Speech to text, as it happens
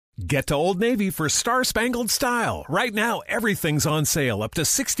Get to Old Navy for star-spangled style. Right now, everything's on sale, up to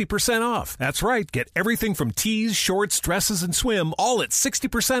 60% off. That's right, get everything from tees, shorts, dresses, and swim, all at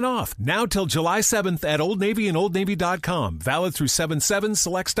 60% off. Now till July 7th at Old Navy and OldNavy.com. Valid through 7/7,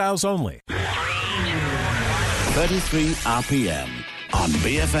 select styles only. 33 RPM on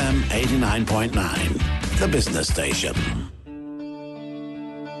BFM 89.9, the business station.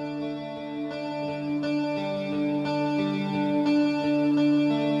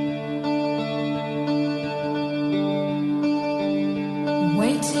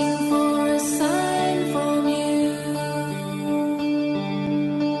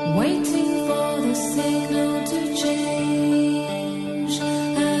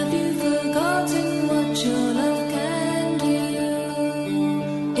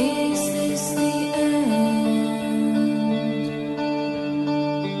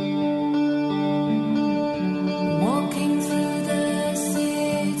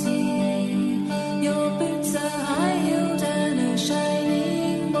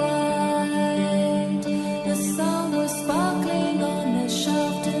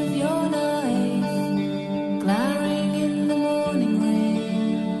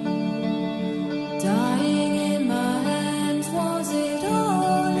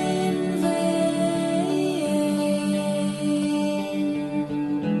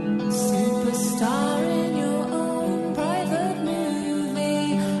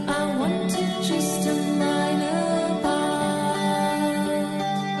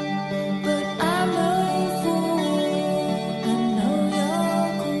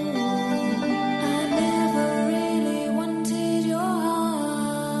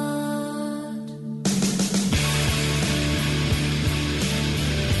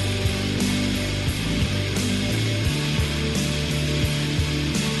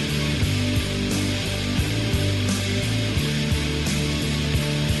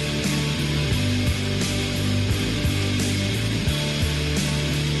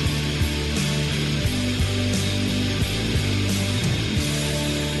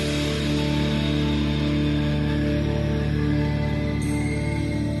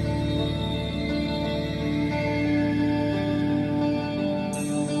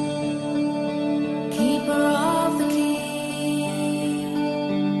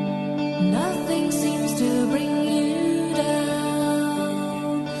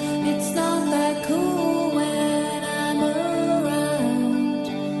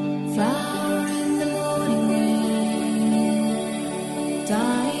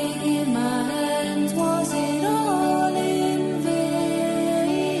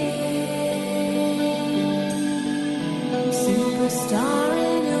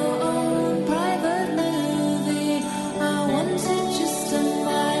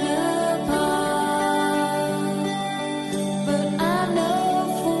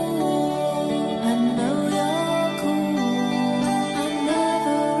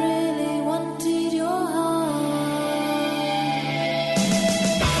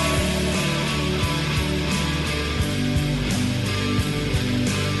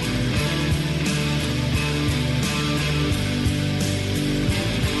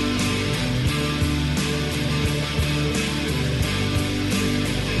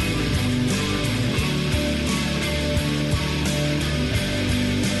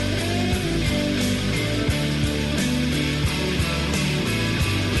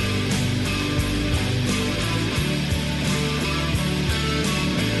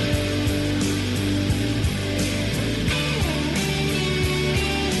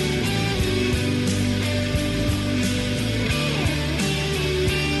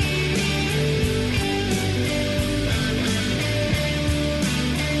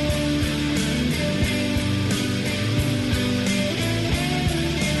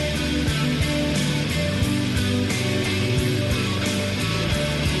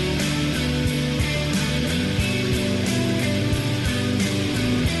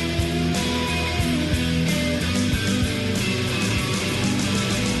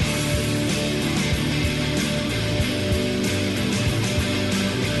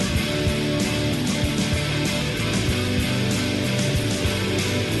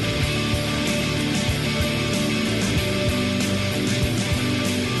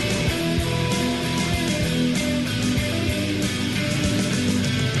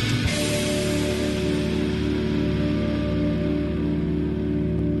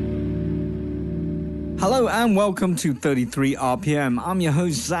 Hello and welcome to 33 RPM. I'm your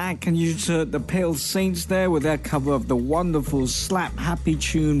host Zach, and you just heard the Pale Saints there with their cover of the wonderful slap happy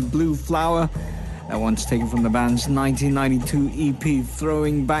tune Blue Flower. That one's taken from the band's 1992 EP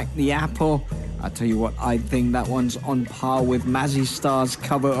Throwing Back the Apple. I tell you what, I think that one's on par with Mazzy Star's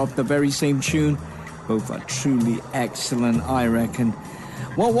cover of the very same tune. Both are truly excellent, I reckon.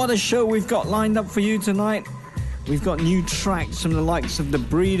 Well, what a show we've got lined up for you tonight. We've got new tracks from the likes of The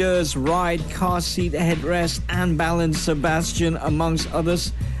Breeders, Ride, Car Seat Headrest, and Balance Sebastian, amongst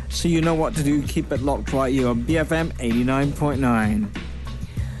others. So you know what to do. Keep it locked right here on BFM 89.9.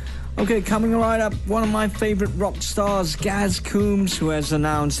 Okay, coming right up, one of my favorite rock stars, Gaz Coombs, who has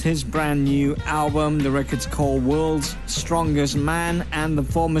announced his brand new album. The record's called World's Strongest Man, and the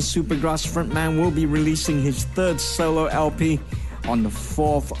former Supergrass frontman will be releasing his third solo LP on the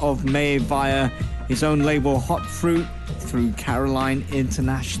 4th of May via his own label Hot Fruit through Caroline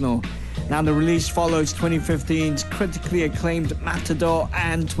International. Now the release follows 2015's critically acclaimed Matador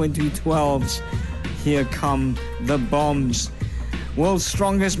and 2012's Here Come the Bombs. World's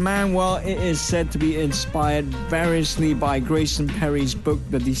Strongest Man, well, it is said to be inspired variously by Grayson Perry's book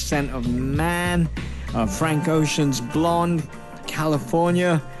The Descent of Man, Frank Ocean's Blonde,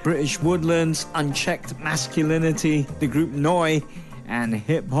 California, British Woodlands, Unchecked Masculinity, the group Noi, and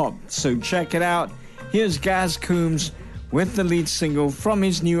hip hop. So check it out. Here's Gaz Coombs with the lead single from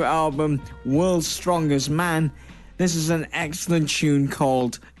his new album, World's Strongest Man. This is an excellent tune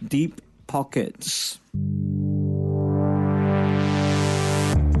called Deep Pockets.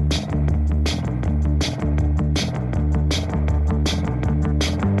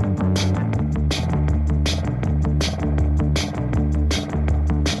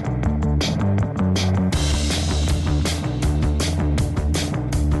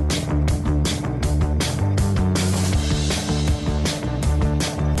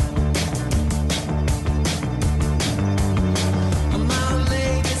 My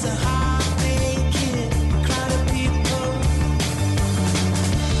leg is a heartbreak.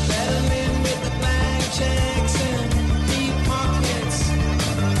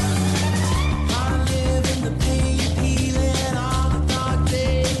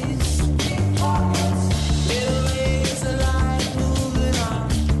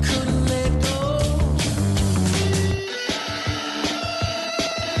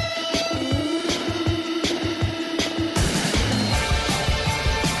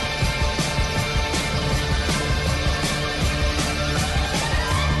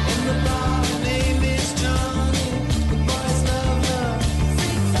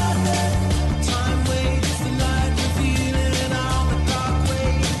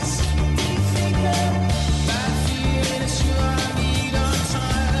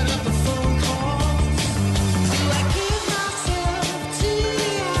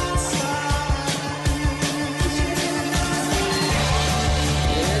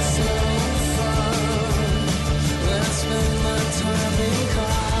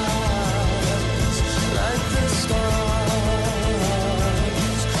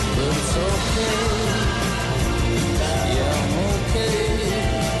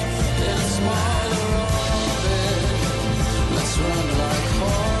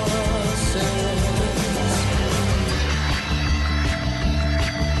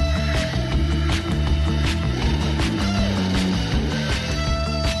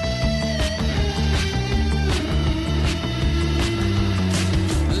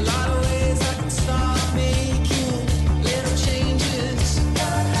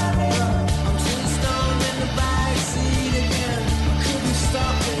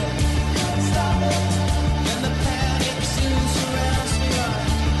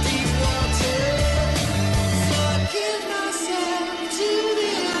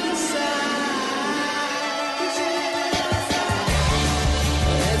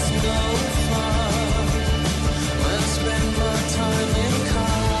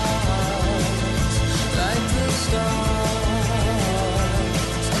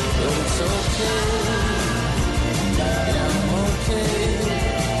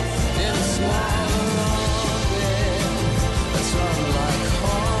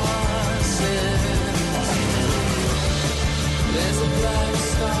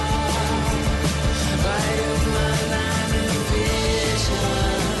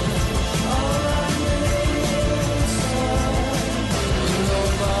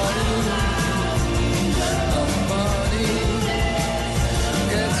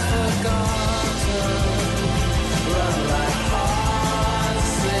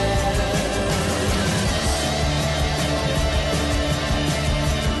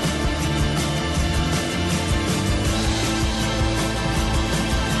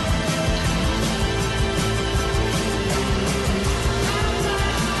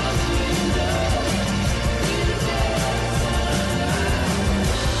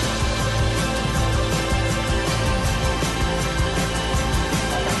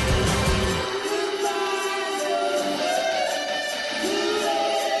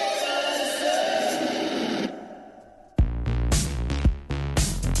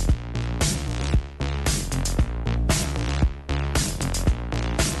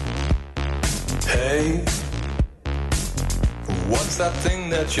 that thing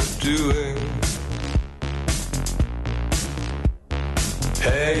that you're doing?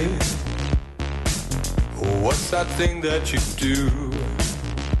 Hey, what's that thing that you do?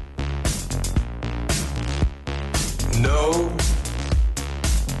 No,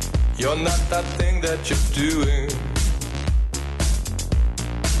 you're not that thing that you're doing.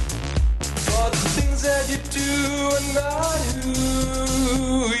 For the things that you do are not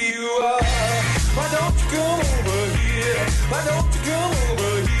who you are. Why don't you come over here? Why don't you come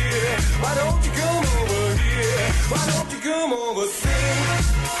over here? Why don't you come over here? Why don't you come over? Think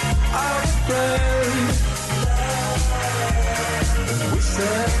of a friend, wish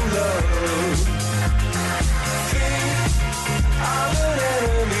them love. Think of an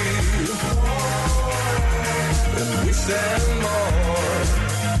enemy, and wish them more.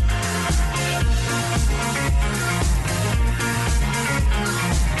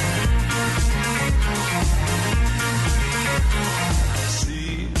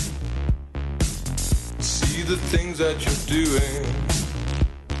 See the things that you're doing.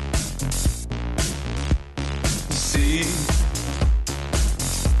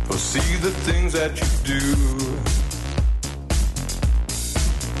 See the things that you do.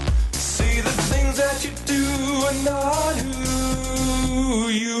 See the things that you do are not who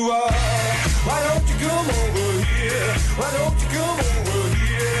you are. Why don't you come over here? Why don't you come over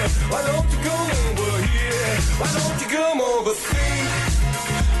here? Why don't you come over here? Why don't you come over? Think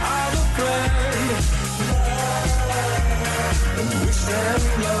of a friend and wish them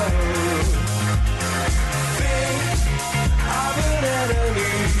love. Think of an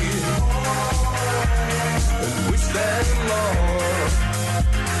enemy and wish them more.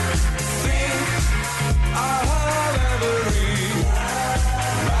 Think of every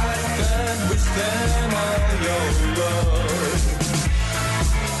life and wish them all your love.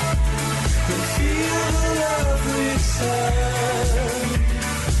 And feel the love inside.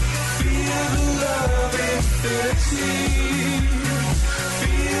 Feel the love infinity.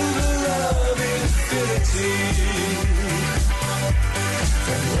 Feel the love infinity.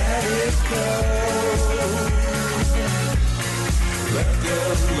 And let it go. Let the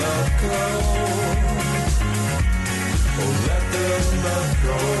love go. Oh, let the love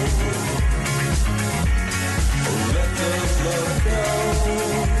go. Oh, let the love go.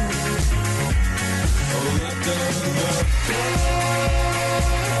 Oh, let the love go.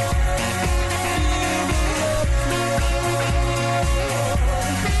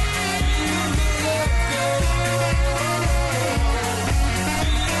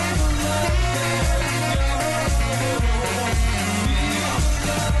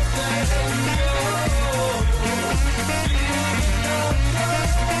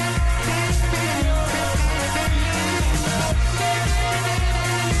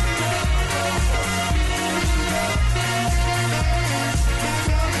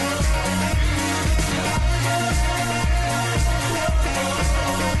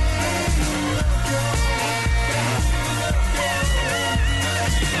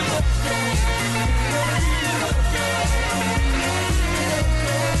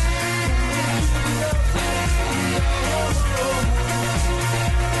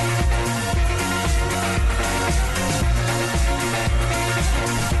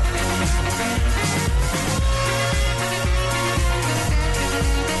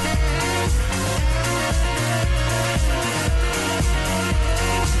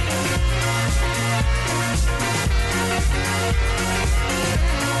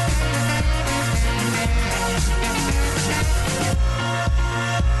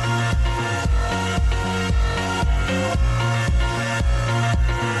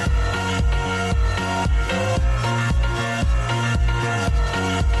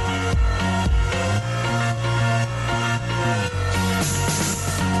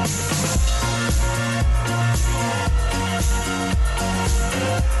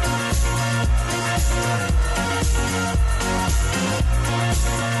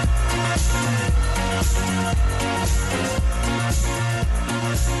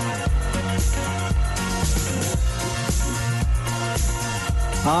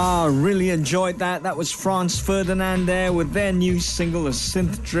 Really enjoyed that. That was Franz Ferdinand there with their new single, a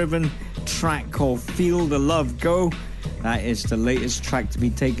synth-driven track called Feel the Love Go. That is the latest track to be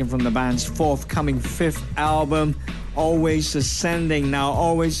taken from the band's forthcoming 5th album, Always Ascending. Now,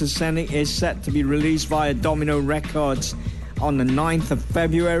 Always Ascending is set to be released via Domino Records on the 9th of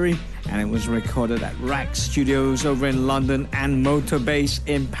February, and it was recorded at Rack Studios over in London and Motorbase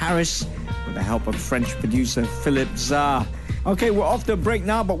in Paris with the help of French producer Philippe Zah. Okay, we're off the break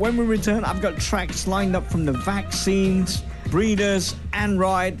now, but when we return, I've got tracks lined up from the Vaccines, Breeders, and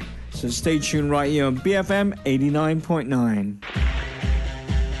Ride. So stay tuned right here on BFM 89.9.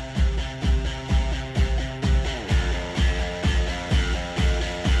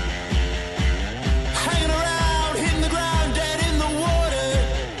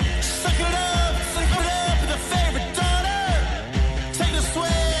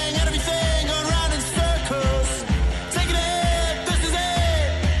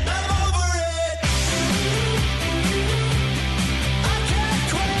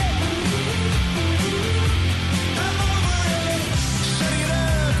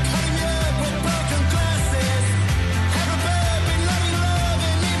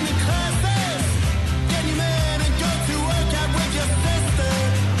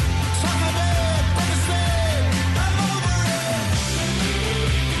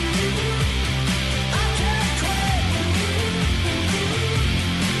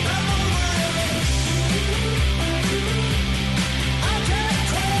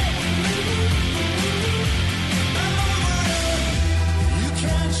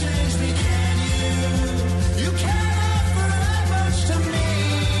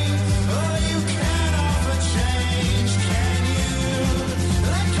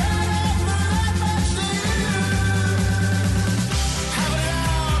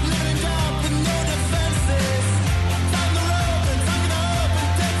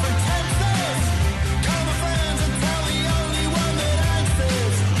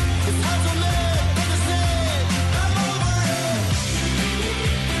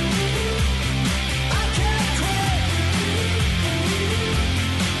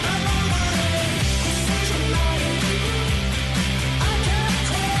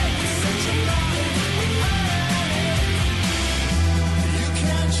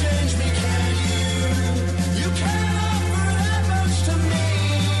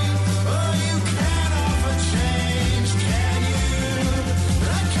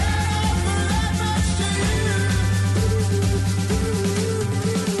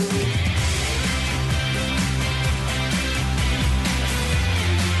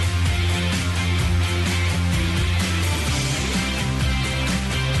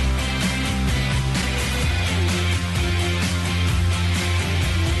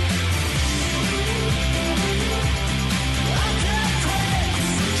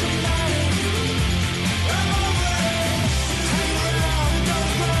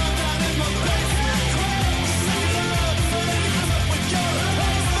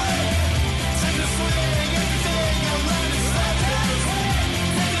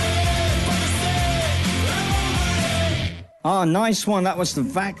 Ah, nice one. That was the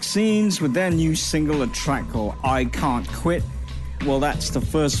Vaccines with their new single, a track called I Can't Quit. Well, that's the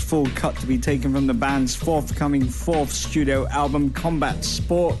first full cut to be taken from the band's forthcoming fourth studio album, Combat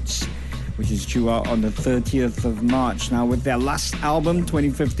Sports, which is due out on the 30th of March. Now, with their last album,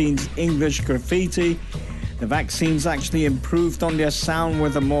 2015's English Graffiti, the Vaccines actually improved on their sound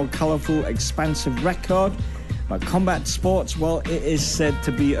with a more colourful, expansive record. But Combat Sports, well, it is said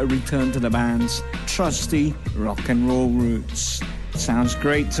to be a return to the band's trusty rock and roll roots. Sounds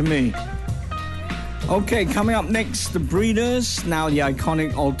great to me. Okay, coming up next, The Breeders. Now the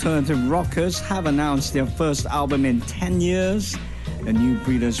iconic alternative rockers have announced their first album in 10 years. The new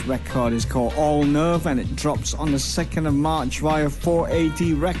Breeders record is called All Nerve, and it drops on the 2nd of March via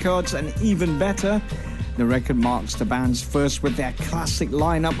 480 Records. And even better, the record marks the band's first with their classic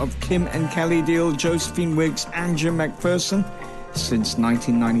lineup of Kim and Kelly Deal, Josephine Wiggs and Jim McPherson since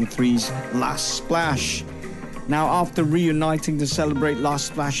 1993's Last Splash. Now, after reuniting to celebrate Last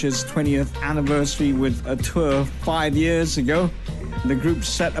Splash's 20th anniversary with a tour 5 years ago, the group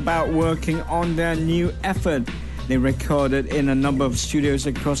set about working on their new effort. They recorded in a number of studios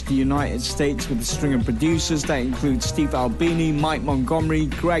across the United States with a string of producers that include Steve Albini, Mike Montgomery,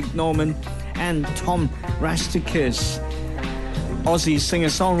 Greg Norman, and Tom Rastakis. Aussie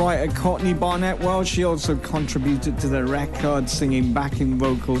singer-songwriter Courtney Barnett, well, she also contributed to the record, singing backing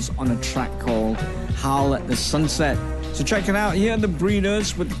vocals on a track called Howl at the Sunset. So check it out. Here are The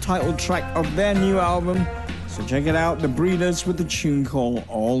Breeders with the title track of their new album. So check it out, The Breeders with the tune called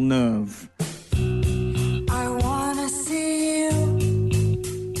All Nerve. I wanna see you,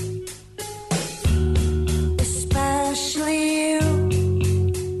 especially you.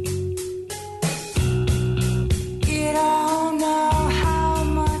 You don't know how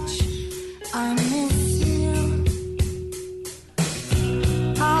much I miss you.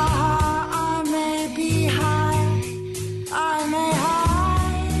 I may be high, I may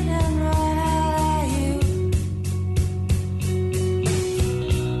hide and run out of you.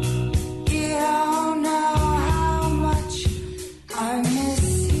 You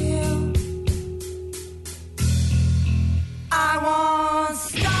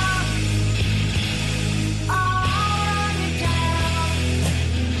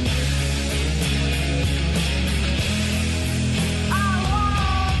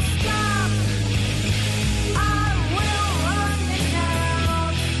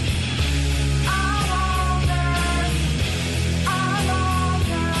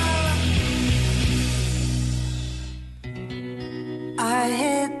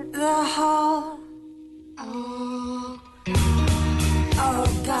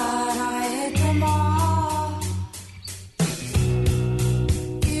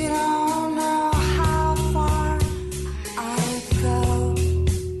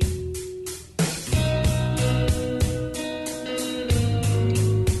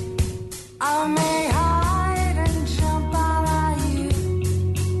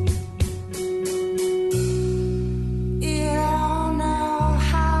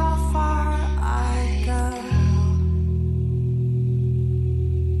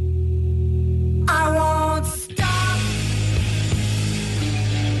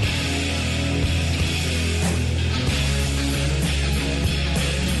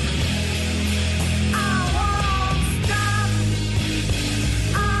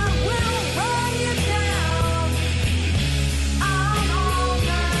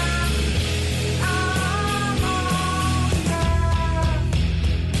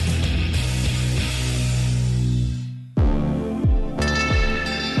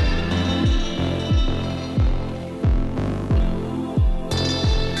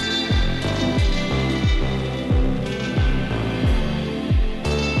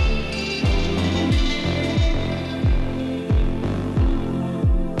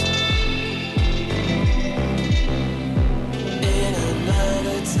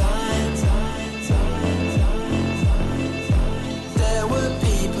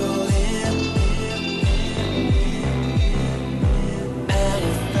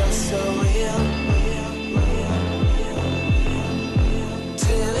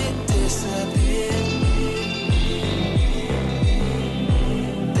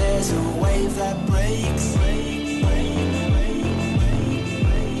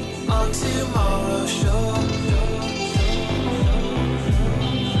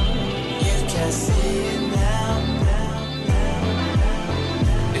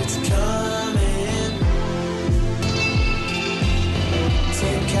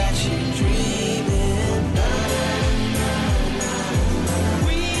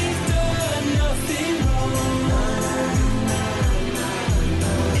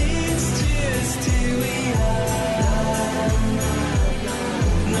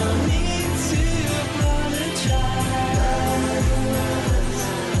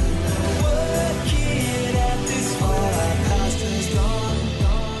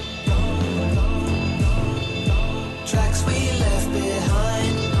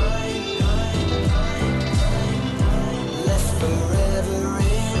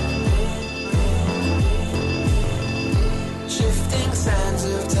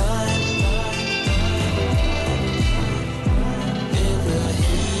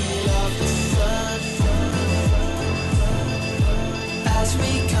as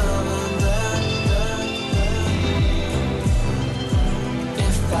we come undone.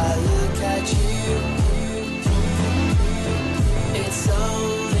 If I look at you, it's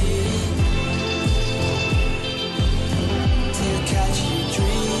only to catch you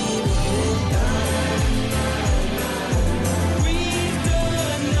dreaming. We've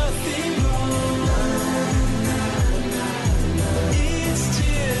done nothing wrong. It's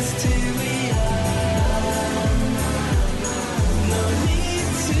just who we are. No need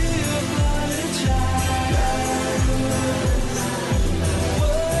to apologize.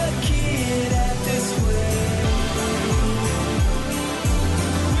 Work it out this way.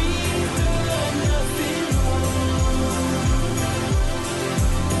 We've done nothing wrong.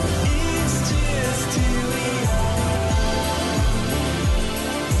 It's just who we are.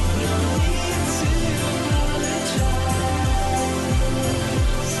 No need to apologize.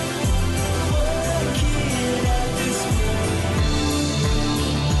 Work it out this way.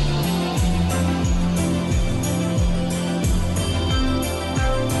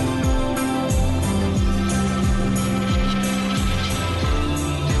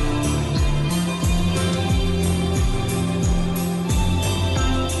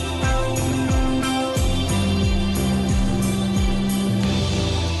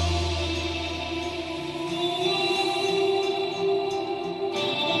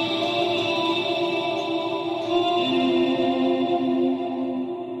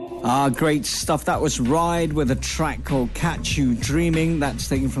 Great stuff. That was Ride with a track called Catch You Dreaming. That's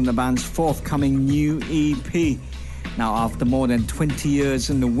taken from the band's forthcoming new EP. Now, after more than 20 years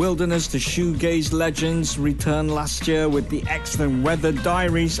in the wilderness, the shoegaze legends returned last year with the excellent Weather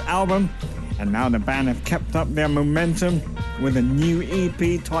Diaries album. And now the band have kept up their momentum with a new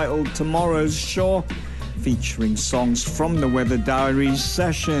EP titled Tomorrow's Shore, featuring songs from the Weather Diaries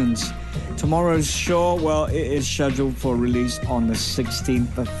sessions. Tomorrow's Shore, well, it is scheduled for release on the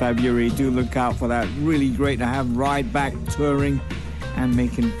 16th of February. Do look out for that. Really great to have Ride back touring and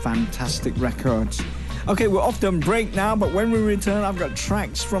making fantastic records. Okay, we're off to a break now, but when we return, I've got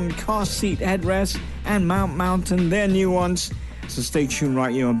tracks from Car Seat Headrest and Mount Mountain, their new ones. So stay tuned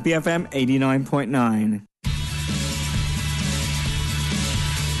right here on BFM 89.9.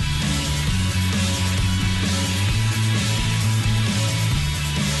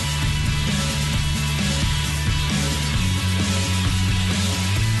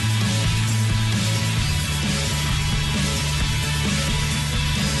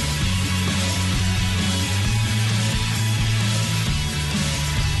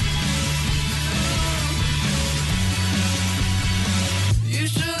 You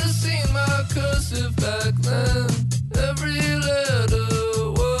should have seen my cursive back then. Every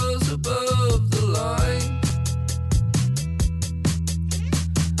letter was above the line.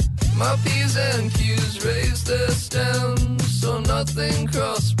 My P's and Q's raised their stems, so nothing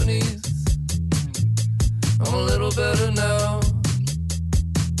crossed beneath. I'm a little better now.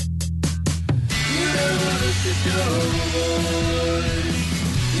 You never lifted your voice.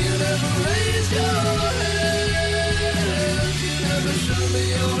 You never raised your hand. You never showed me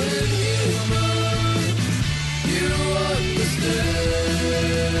you're inhuman. You understand.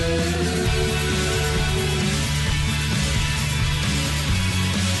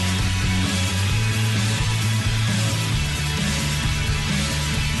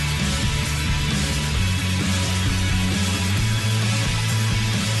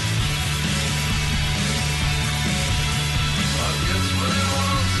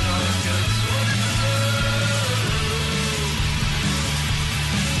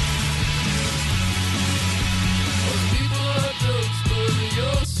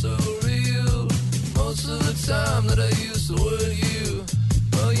 Time that I use the word you.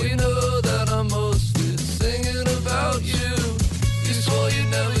 Well, you know that I'm mostly singing about you. You swore you'd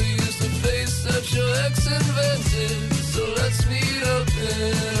never use the face that your ex invented. So let's meet up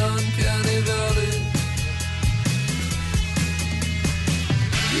in Uncanny Valley.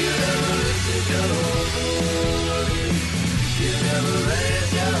 You never lifted your voice. You never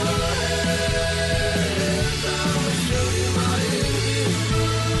raised your hands. I'ma show you my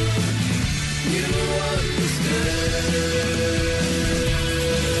inhuman. You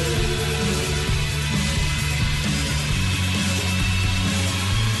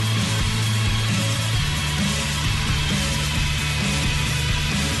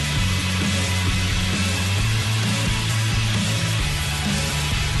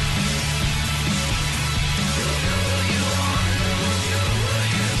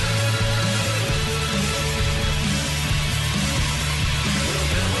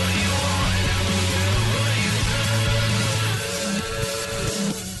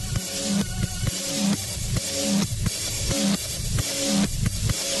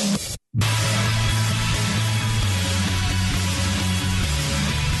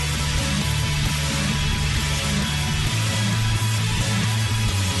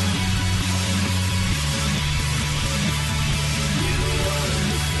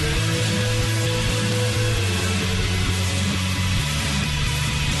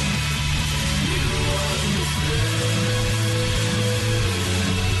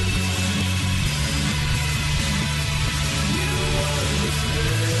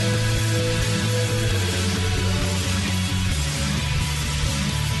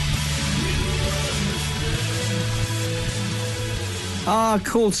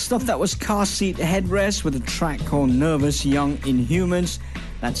Cool stuff. That was Car Seat Headrest with a track called Nervous Young Inhumans.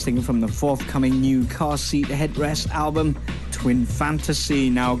 That's taken from the forthcoming new Car Seat Headrest album, Twin Fantasy.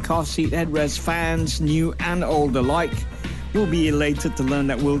 Now, Car Seat Headrest fans, new and old alike, will be elated to learn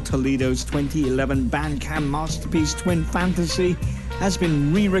that Will Toledo's 2011 Bandcamp masterpiece, Twin Fantasy, has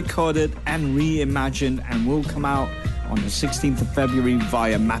been re-recorded and reimagined and will come out on the 16th of February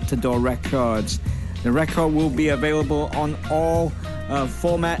via Matador Records. The record will be available on all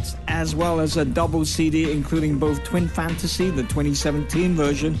formats, as well as a double CD, including both Twin Fantasy, the 2017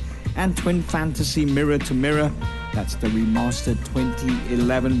 version, and Twin Fantasy Mirror to Mirror. That's the remastered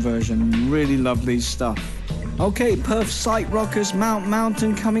 2011 version. Really lovely stuff. Okay, Perth Sight Rockers Mount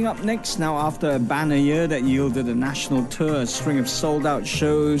Mountain coming up next. Now, after a banner year that yielded a national tour, a string of sold-out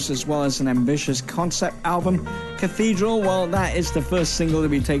shows, as well as an ambitious concept album, Cathedral, well, that is the first single to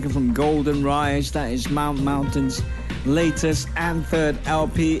be taken from Golden Rise. That is Mount Mountain's latest and third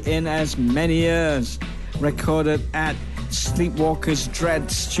LP in as many years. Recorded at Sleepwalkers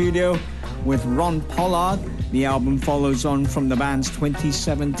Dread Studio with Ron Pollard. The album follows on from the band's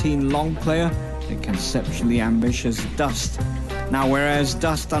 2017 long player, the conceptually ambitious Dust. Now, whereas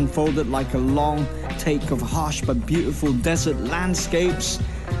Dust unfolded like a long take of harsh but beautiful desert landscapes,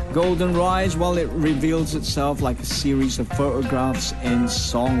 Golden Rise, well, it reveals itself like a series of photographs in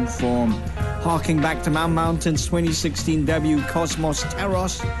song form. Harking back to Mount Mountain's 2016 debut, Cosmos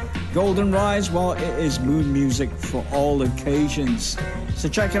Teros, Golden Rise, well, it is mood music for all occasions. So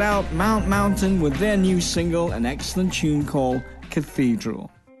check it out, Mount Mountain, with their new single, an excellent tune called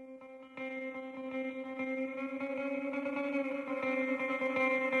Cathedral.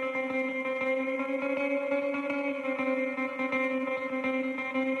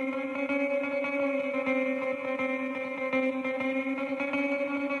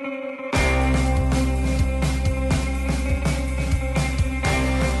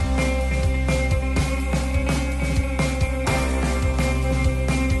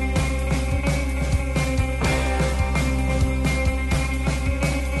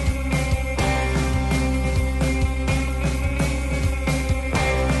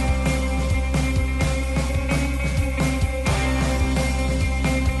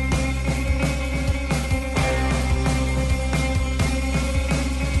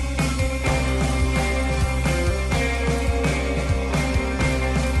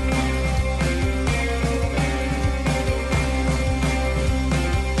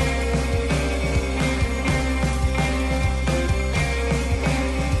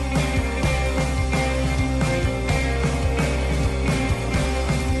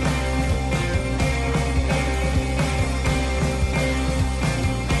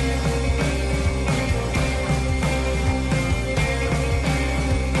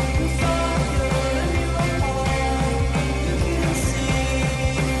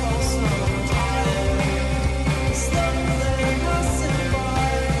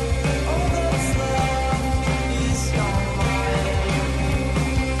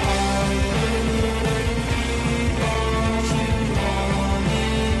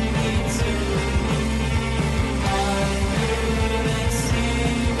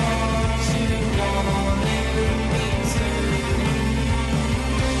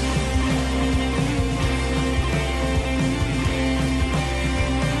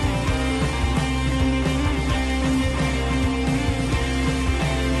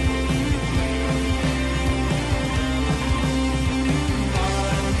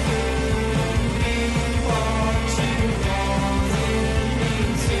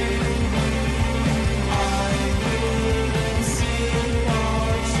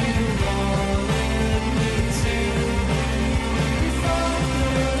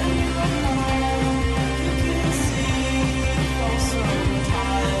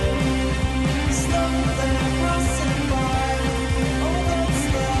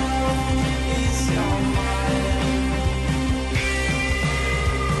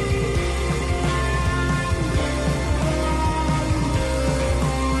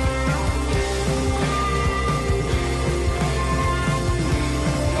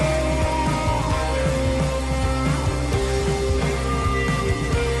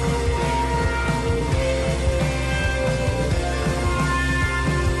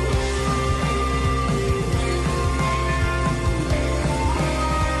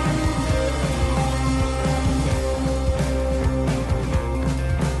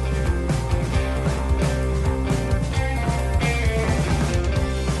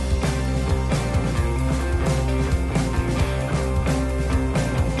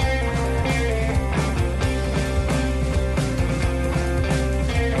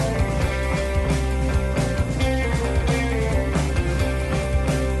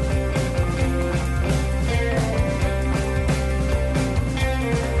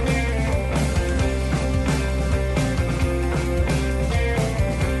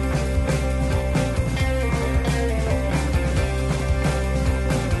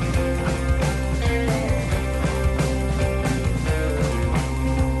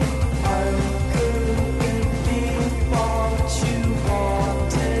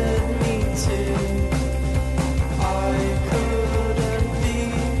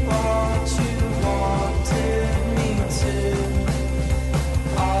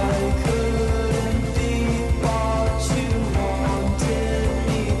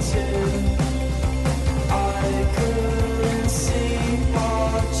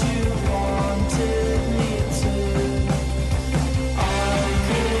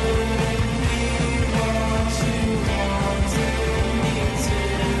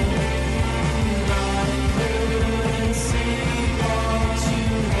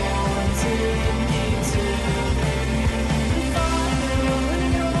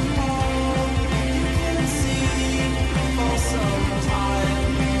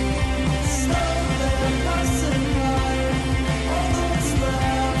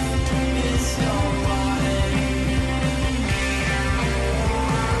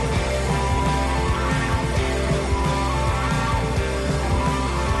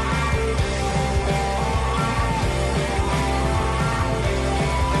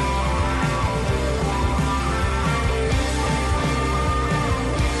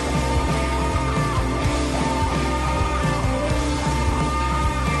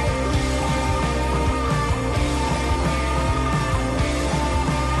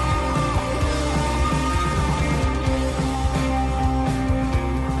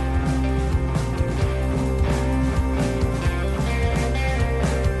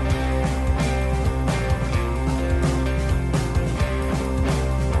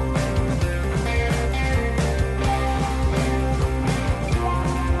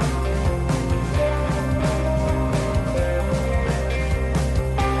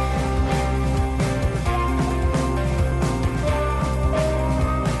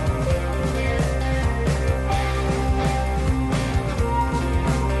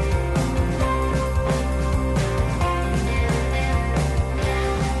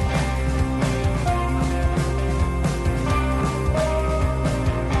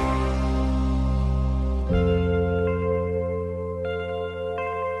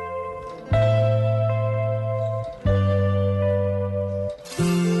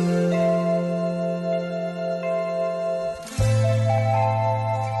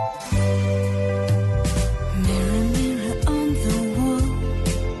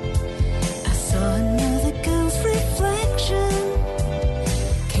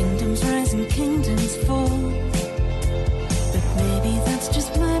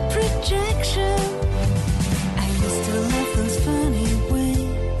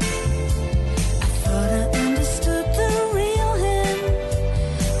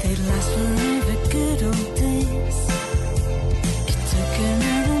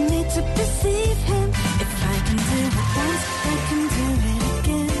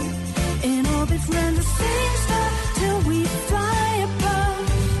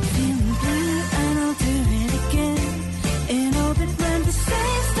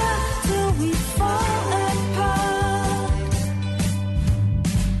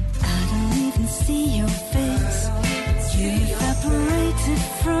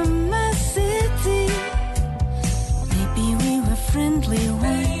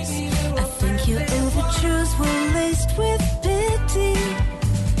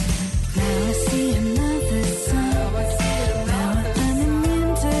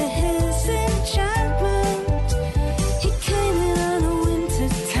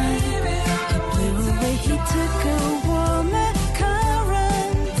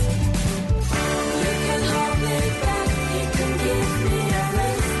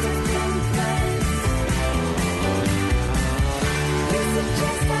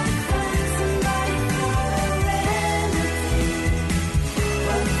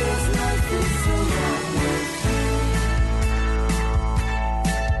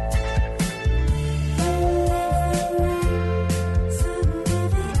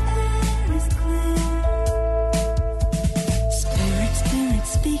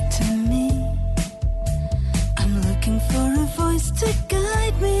 speak to me. I'm looking for a voice to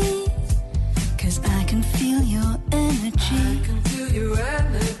guide me, 'cause I can feel your energy.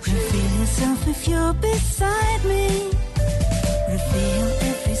 Reveal yourself if you're beside me. Reveal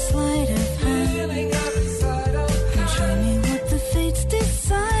every sleight of hand, and show me what the fates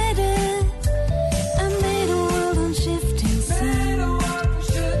decided. I made a world on shifting sand.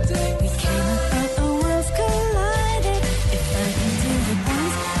 We came apart, our worlds collided. If I can do it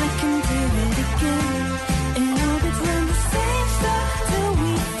once, I can do it again. In orbit round the same star till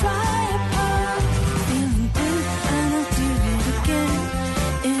we fly apart. Feeling blue, and I'll do it again.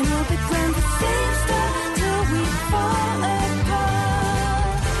 In orbit round the same star till we fall apart.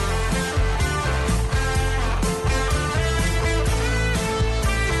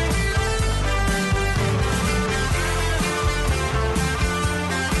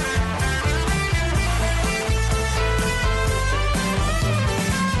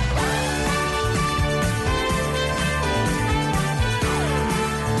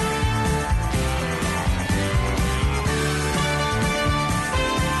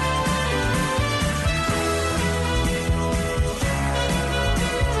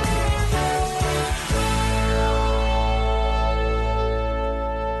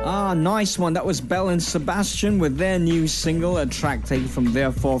 Nice one. That was Belle and Sebastian with their new single, a track taken from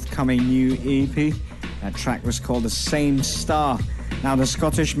their forthcoming new EP. That track was called The Same Star. Now, the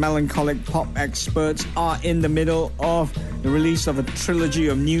Scottish melancholic pop experts are in the middle of the release of a trilogy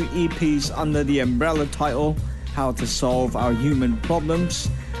of new EPs under the umbrella title, How to Solve Our Human Problems.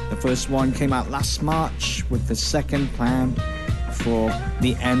 The first one came out last March, with the second planned for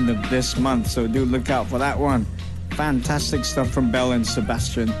the end of this month, so do look out for that one. Fantastic stuff from Belle and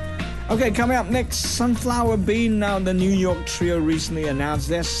Sebastian. Okay, coming up next, Sunflower Bean. Now, the New York trio recently announced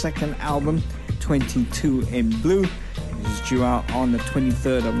their second album, 22 in Blue. It is due out on the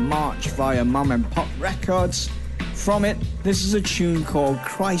 23rd of March via Mum and Pop Records. From it, this is a tune called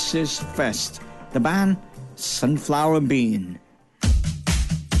Crisis Fest. The band, Sunflower Bean.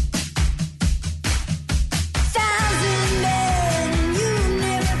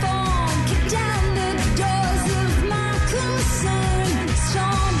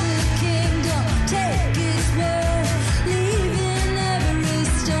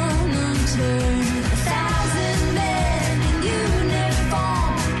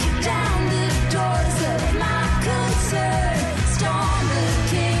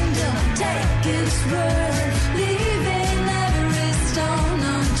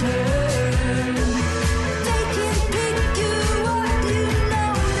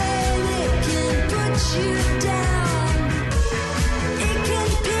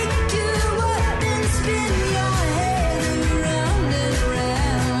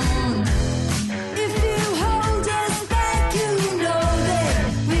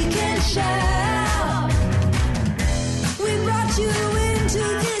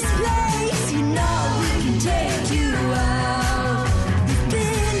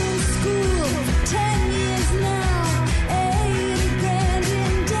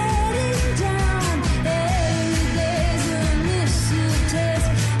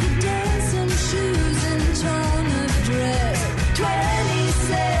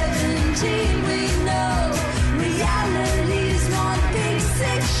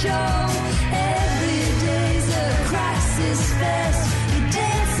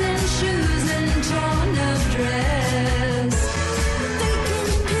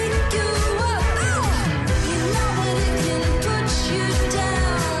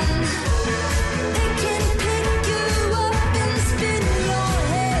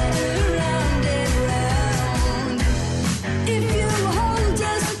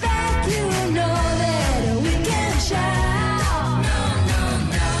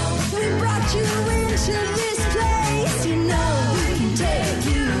 We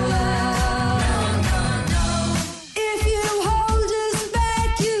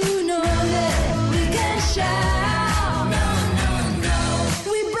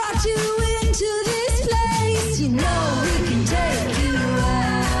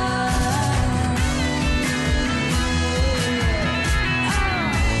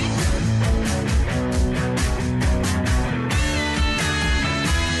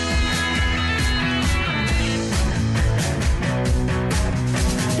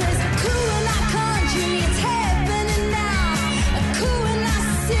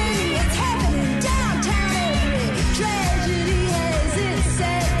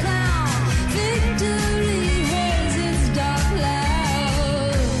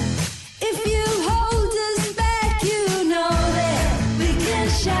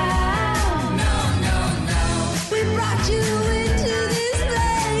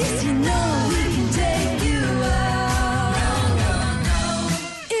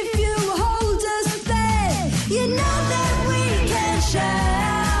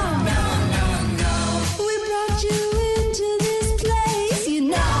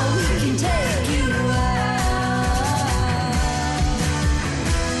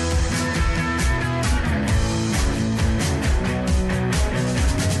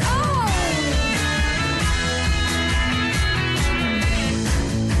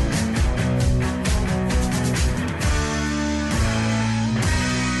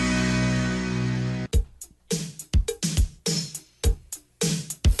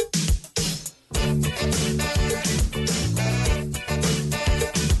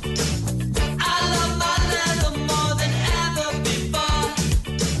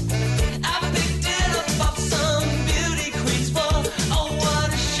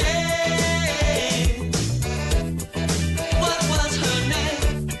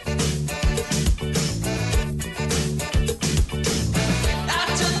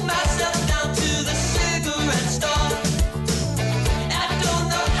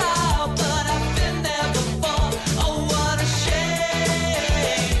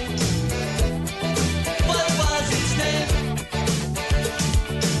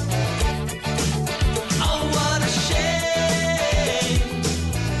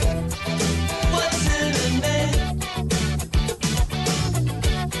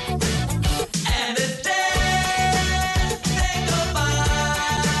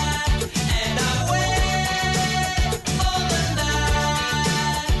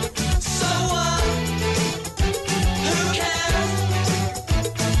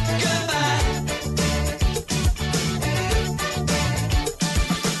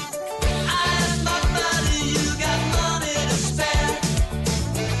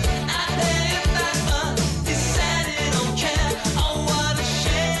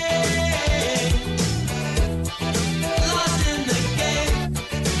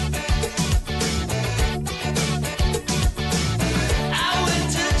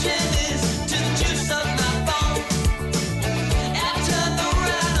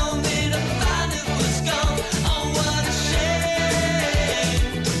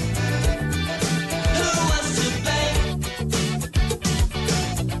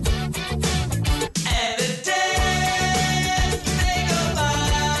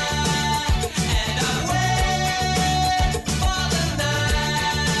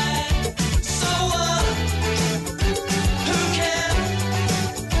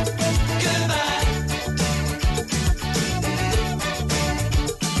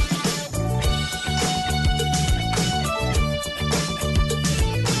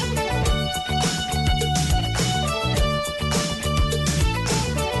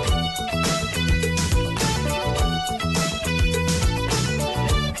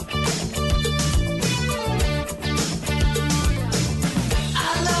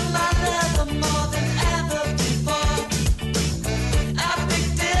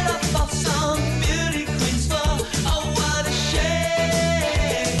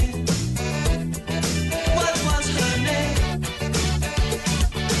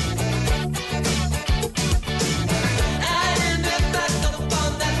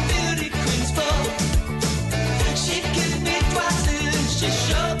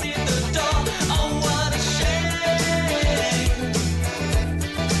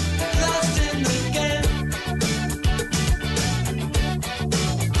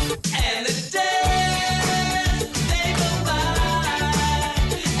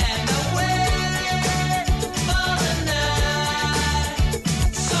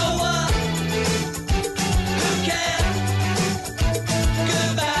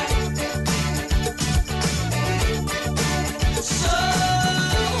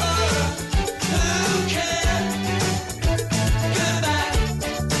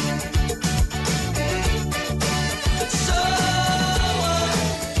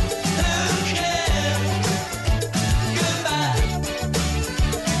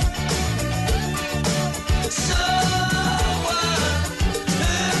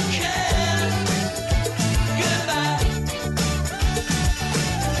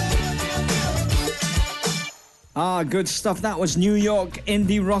Good stuff. That was New York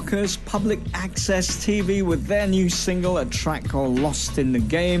indie rockers Public Access TV with their new single, a track called Lost in the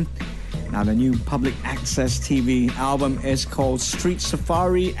Game. Now, the new Public Access TV album is called Street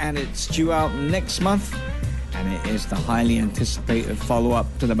Safari, and it's due out next month. And it is the highly anticipated follow-up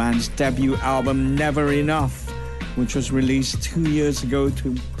to the band's debut album, Never Enough, which was released 2 years ago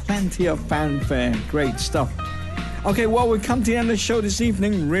to plenty of fanfare. Great stuff. Okay, well, we've come to the end of the show this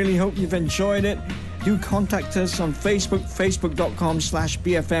evening. Really hope you've enjoyed it. Do contact us on Facebook,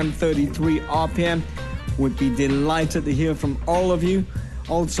 facebook.com/BFM33RPM. Would be delighted to hear from all of you.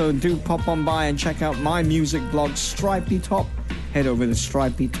 Also, do pop on by and check out my music blog, Stripey Top. Head over to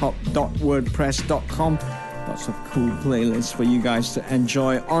stripeytop.wordpress.com. Lots of cool playlists for you guys to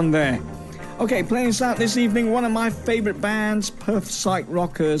enjoy on there. Okay, playing us out this evening, one of my favorite bands, Perth Psych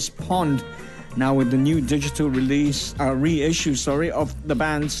Rockers, Pond. Now with the new digital reissue of the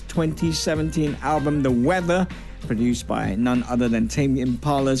band's 2017 album, The Weather, produced by none other than Tame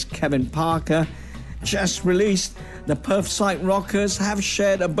Impala's Kevin Parker. Just released, the Perth Psych Rockers have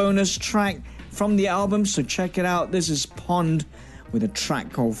shared a bonus track from the album, so check it out. This is Pond with a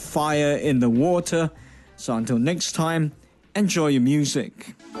track called Fire in the Water. So until next time, enjoy your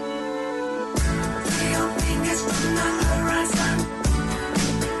music.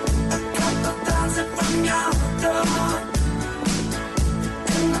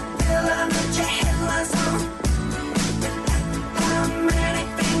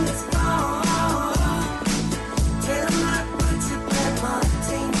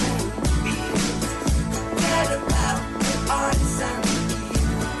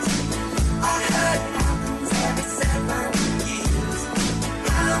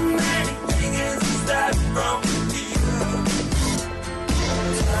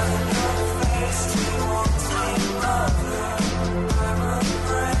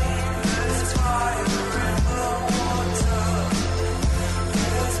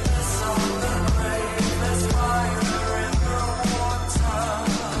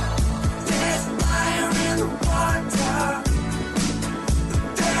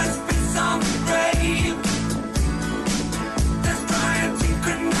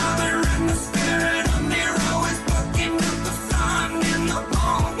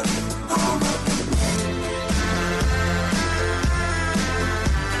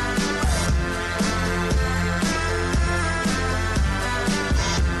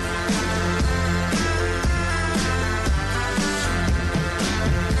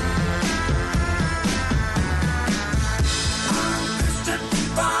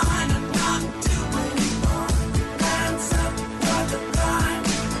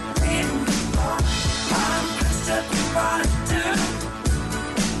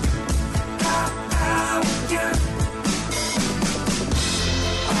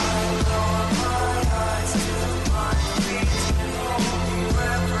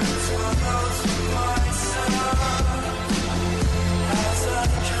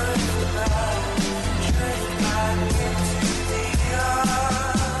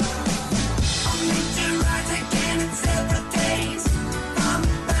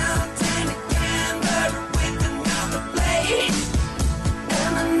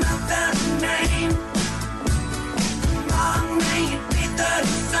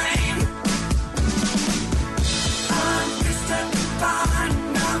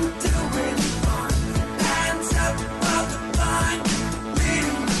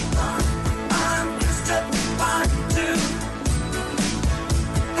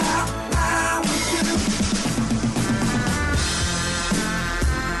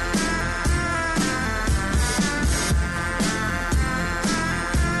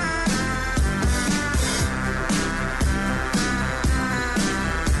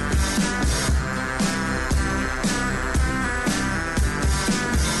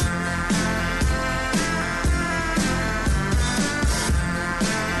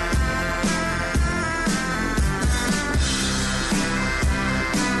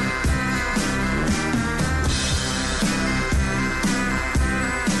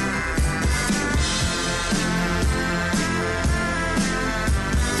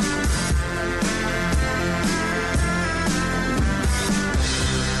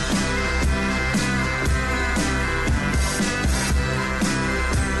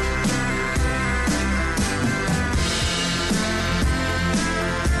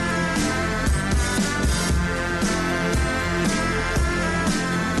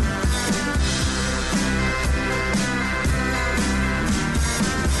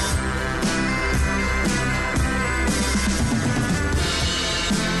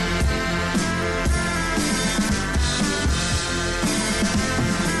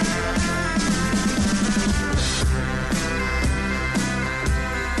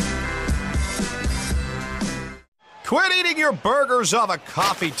 Quit eating your burgers off a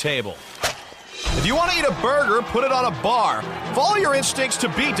coffee table. If you want to eat a burger, put it on a bar. Follow your instincts to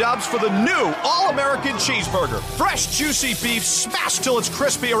B-dubs for the new All-American Cheeseburger. Fresh, juicy beef smashed till it's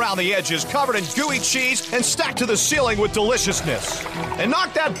crispy around the edges, covered in gooey cheese, and stacked to the ceiling with deliciousness. And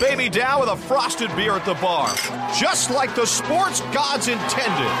knock that baby down with a frosted beer at the bar. Just like the sports gods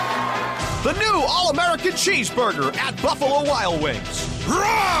intended. The new All-American Cheeseburger at Buffalo Wild Wings.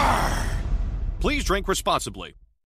 Roar! Please drink responsibly.